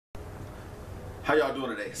How y'all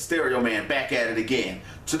doing today? Stereoman back at it again.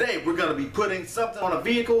 Today we're going to be putting something on a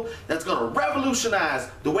vehicle that's going to revolutionize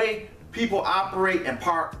the way people operate and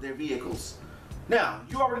park their vehicles. Now,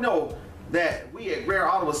 you already know that we at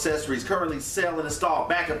Rare Auto Accessories currently sell and install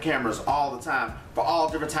backup cameras all the time for all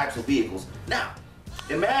different types of vehicles. Now,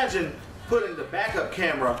 imagine putting the backup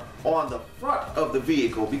camera on the front of the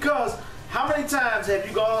vehicle, because how many times have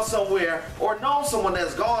you gone somewhere or known someone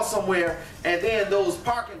that's gone somewhere and then those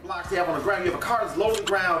parking blocks they have on the ground, you have a car that's low to the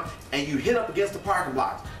ground and you hit up against the parking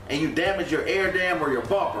blocks and you damage your air dam or your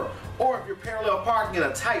bumper, or if you're parallel parking in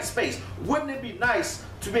a tight space? Wouldn't it be nice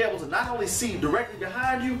to be able to not only see directly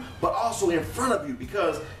behind you but also in front of you,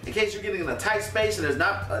 because in case you're getting in a tight space and there's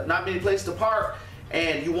not many places to park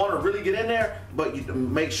and you want to really get in there but you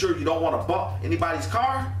make sure you don't want to bump anybody's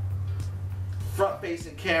car?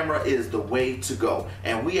 Front-facing camera is the way to go,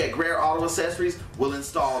 and we at Rare Auto Accessories will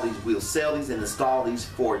install these. We'll sell these and install these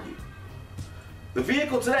for you. The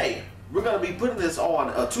vehicle today, we're going to be putting this on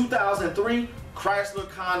a 2003 Chrysler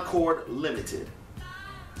Concorde Limited,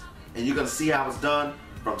 and you're going to see how it's done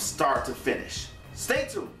from start to finish. Stay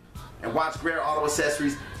tuned and watch Rare Auto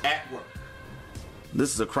Accessories at work.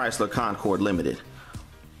 This is a Chrysler Concorde Limited.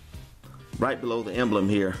 Right below the emblem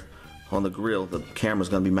here on the grill, the camera's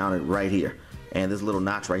going to be mounted right here. And this little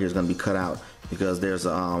notch right here is going to be cut out because there's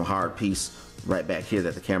a hard piece right back here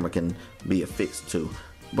that the camera can be affixed to.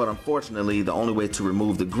 But unfortunately, the only way to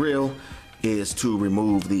remove the grill is to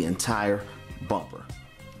remove the entire bumper,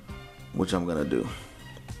 which I'm going to do.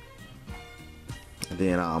 And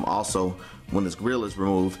then also, when this grill is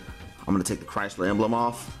removed, I'm going to take the Chrysler emblem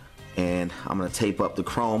off and I'm going to tape up the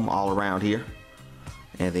chrome all around here.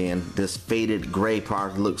 And then this faded gray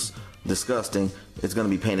part looks disgusting. It's going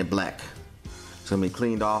to be painted black. It's going to be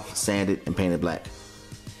cleaned off, sanded, and painted black.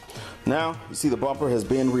 Now, you see the bumper has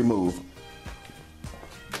been removed.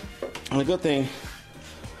 And the good thing,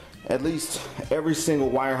 at least every single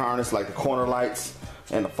wire harness, like the corner lights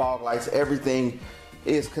and the fog lights, everything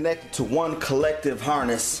is connected to one collective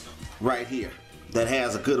harness right here that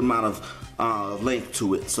has a good amount of length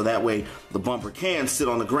to it, so that way the bumper can sit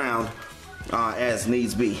on the ground as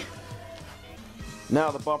needs be. Now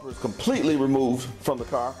the bumper is completely removed from the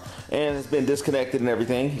car and it's been disconnected and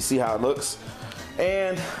everything. You see how it looks.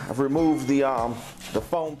 And I've removed the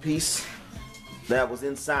foam piece that was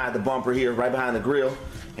inside the bumper here, right behind the grill.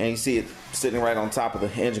 And you see it sitting right on top of the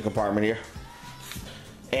engine compartment here.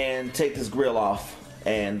 And take this grill off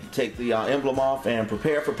and take the emblem off and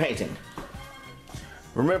prepare for painting.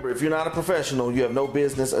 Remember, if you're not a professional, you have no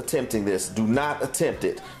business attempting this. Do not attempt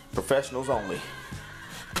it. Professionals only.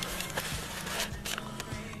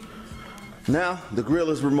 Now the grill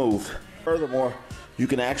is removed. Furthermore, you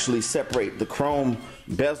can actually separate the chrome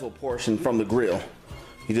bezel portion from the grill.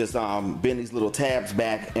 You just bend these little tabs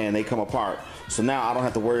back and they come apart. So now I don't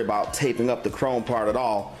have to worry about taping up the chrome part at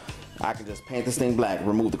all. I can just paint this thing black,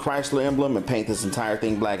 remove the Chrysler emblem, and paint this entire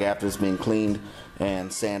thing black after it's been cleaned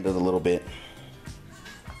and sanded a little bit.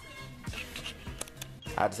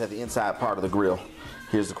 I just have the inside part of the grill.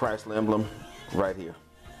 Here's the Chrysler emblem right here.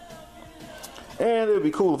 And it would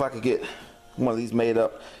be cool if I could get one of these made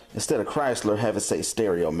up, instead of Chrysler, have it say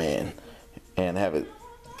Stereoman and have it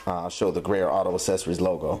show the Rare Auto Accessories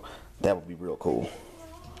logo. That would be real cool.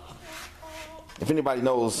 If anybody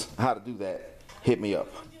knows how to do that, hit me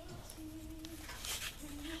up.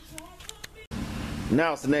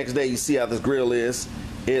 Now it's the next day. You see how this grill is.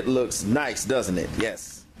 It looks nice, doesn't it?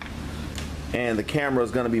 Yes. And the camera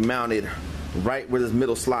is going to be mounted right where this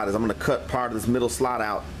middle slot is. I'm going to cut part of this middle slot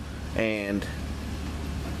out, and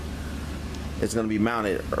it's going to be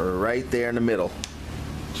mounted right there in the middle.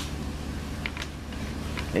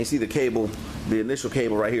 And you see the cable, the initial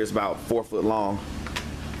cable right here is about 4 foot long.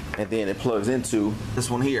 And then it plugs into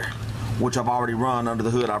this one here, which I've already run under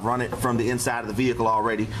the hood. I've run it from the inside of the vehicle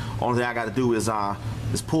already. Only thing I got to do is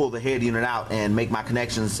pull the head unit out and make my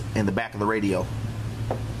connections in the back of the radio.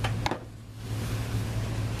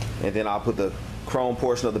 And then I'll put the chrome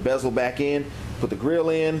portion of the bezel back in, put the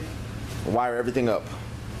grill in, wire everything up,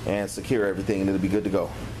 and secure everything, and it'll be good to go.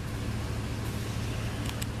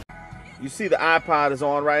 You see the iPod is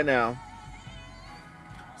on right now.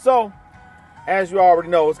 So, as you already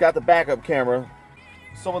know, it's got the backup camera.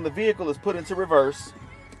 So when the vehicle is put into reverse,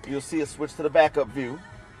 you'll see it switch to the backup view,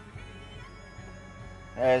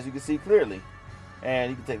 as you can see clearly. And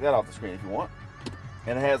you can take that off the screen if you want.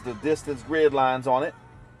 And it has the distance grid lines on it.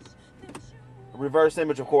 Reverse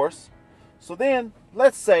image, of course. So then,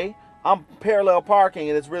 let's say I'm parallel parking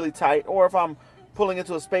and it's really tight, or if I'm pulling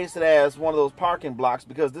into a space that has one of those parking blocks,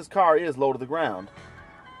 because this car is low to the ground,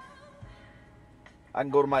 I can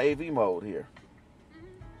go to my AV mode here.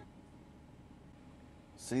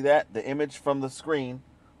 See that? The image from the screen,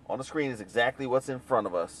 on the screen, is exactly what's in front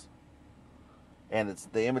of us. And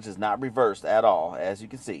the image is not reversed at all, as you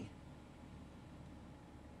can see.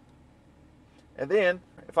 And then,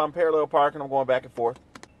 if I'm parallel parking, I'm going back and forth.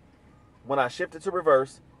 When I shift it to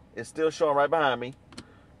reverse, it's still showing right behind me.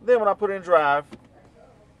 Then when I put it in drive,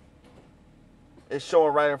 it's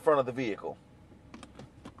showing right in front of the vehicle.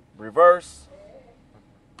 Reverse,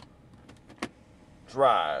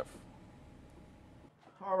 drive.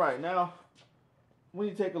 All right, now, when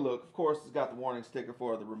you take a look, of course, it's got the warning sticker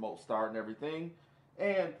for the remote start and everything.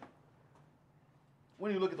 And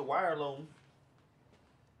when you look at the wire loom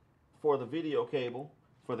for the video cable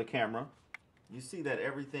for the camera, you see that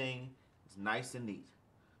everything is nice and neat.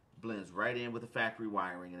 Blends right in with the factory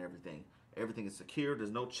wiring and everything. Everything is secure.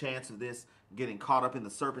 There's no chance of this getting caught up in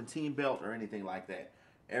the serpentine belt or anything like that.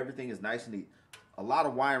 Everything is nice and neat. A lot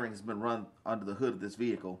of wiring has been run under the hood of this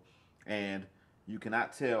vehicle, and you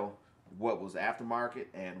cannot tell what was aftermarket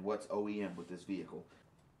and what's OEM with this vehicle.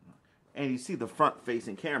 And you see the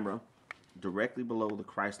front-facing camera directly below the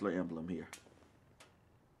Chrysler emblem here.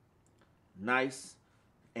 Nice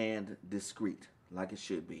and discreet, like it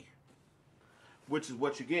should be. Which is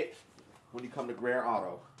what you get when you come to Greer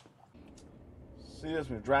Auto. See this,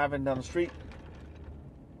 we're driving down the street.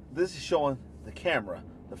 This is showing the camera,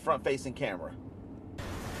 the front-facing camera.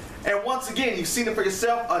 And once again, you've seen it for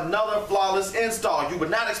yourself, another flawless install. You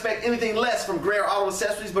would not expect anything less from Greer Auto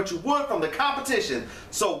Accessories, but you would from the competition.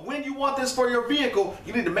 So when you want this for your vehicle,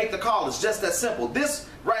 you need to make the call. It's just that simple. This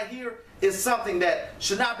right here is something that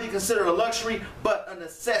should not be considered a luxury, but a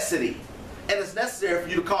necessity. And it's necessary for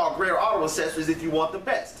you to call Greer Auto Accessories if you want the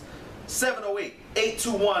best.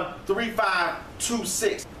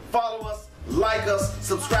 708-821-3526. Follow us, like us,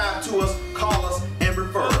 subscribe to us, call us, and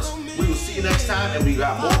refer us. We will see you next time, and we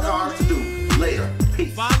got more cars to do. Later.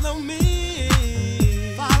 Peace. Follow me.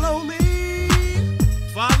 Follow me.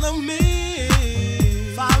 Follow me.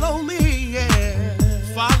 Follow me, yeah.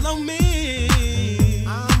 Follow me.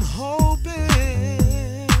 I'm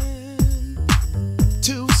hoping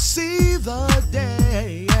to see the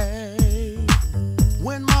day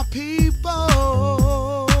when my people